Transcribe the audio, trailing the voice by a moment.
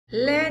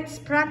Let's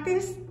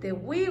practice the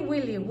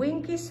Willie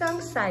Winkie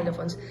song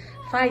xylophones.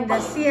 Find the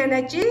C and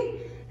a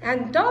G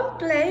and don't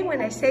play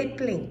when I say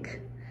blink.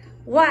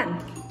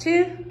 1,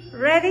 2,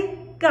 ready,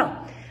 go.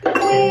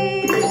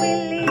 Wee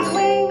Willie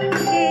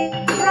Winkie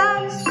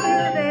runs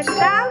through the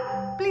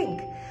town,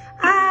 blink.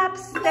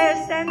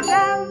 Upstairs and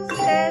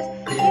downstairs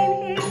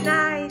in his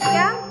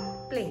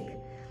nightgown, blink.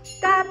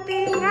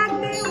 Tapping at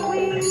the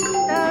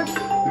windows,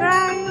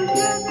 crying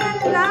through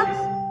the locks,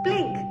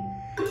 blink.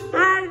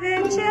 Are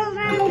the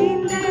children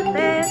in the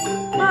bed?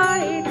 For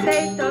it's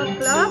 8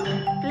 o'clock,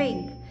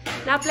 blink.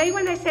 Now play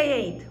when I say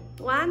 8.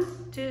 1,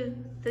 2,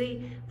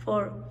 3,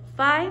 4,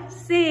 5,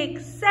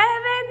 6, 7,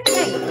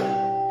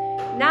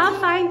 8. Now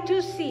find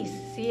 2 C's,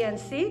 C and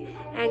C,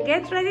 and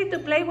get ready to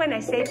play when I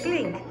say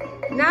blink.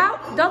 Now,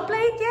 don't play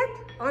it yet,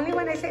 only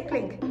when I say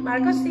blink.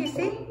 Marcos, C,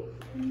 C.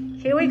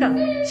 Here we go.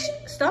 Shh,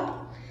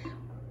 stop.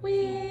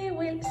 We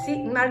will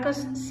see.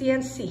 Marcos, C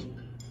and C.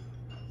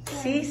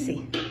 C,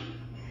 C.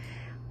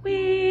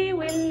 Wee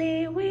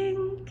Willie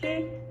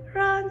Winkie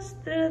runs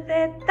through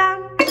the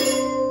town,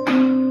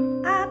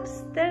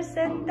 upstairs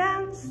and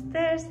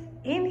downstairs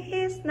in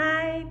his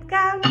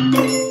nightgown,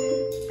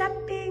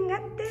 tapping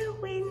at the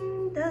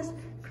windows,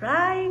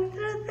 crying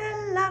through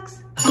the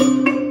locks.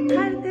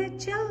 Are the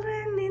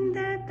children in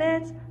their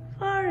beds?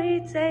 For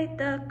it's 8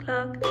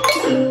 o'clock.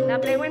 Now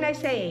play when I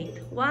say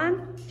 8.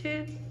 1,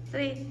 2,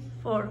 3,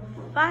 4,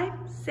 5,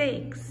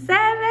 6,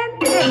 7,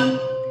 8.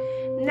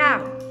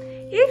 Now,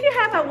 if you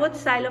have a wood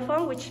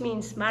xylophone, which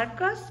means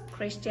Marcos,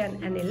 Christian,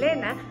 and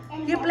Elena,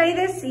 you play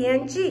the C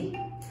and G.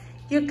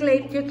 You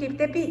keep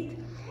the beat.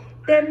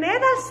 The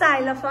metal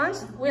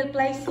xylophones will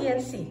play C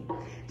and C.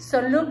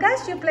 So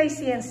Lucas, you play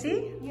C and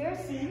C. You're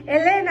C.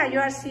 Elena, you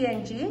are C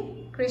and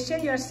G.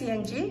 Christian, you're C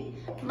and G.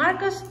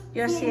 Marcos,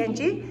 you're C and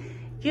G.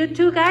 You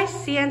two guys,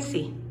 C and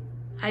C.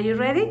 Are you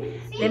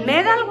ready? The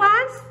metal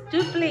ones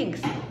do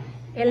blinks.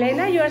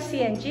 Elena, you're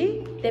C and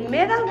G. The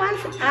metal ones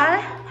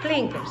are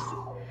blinkers.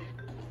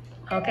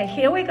 Okay,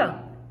 here we go.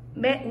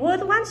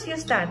 Wood ones, you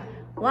start.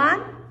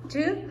 1,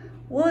 2,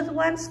 wood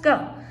ones,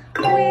 go.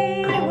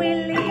 Wee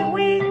Willie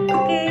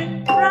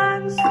Winkie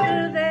runs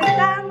through the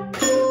town,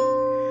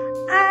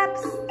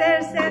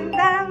 upstairs and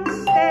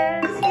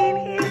downstairs in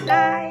his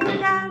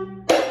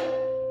nightgown,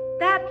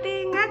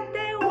 tapping at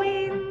the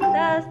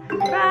windows,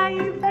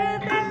 crying through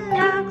the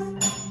locks.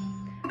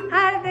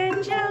 Are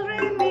the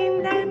children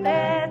in their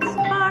beds?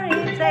 For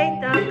it's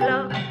 8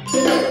 o'clock.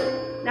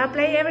 Now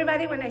play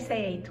everybody when I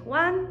say 8.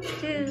 1,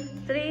 2,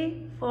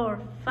 3, 4,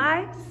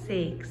 5,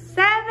 6,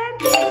 7.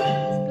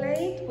 Let's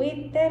play it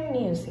with the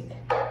music.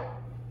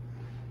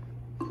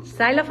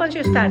 Xylophones,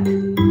 you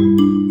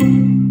start.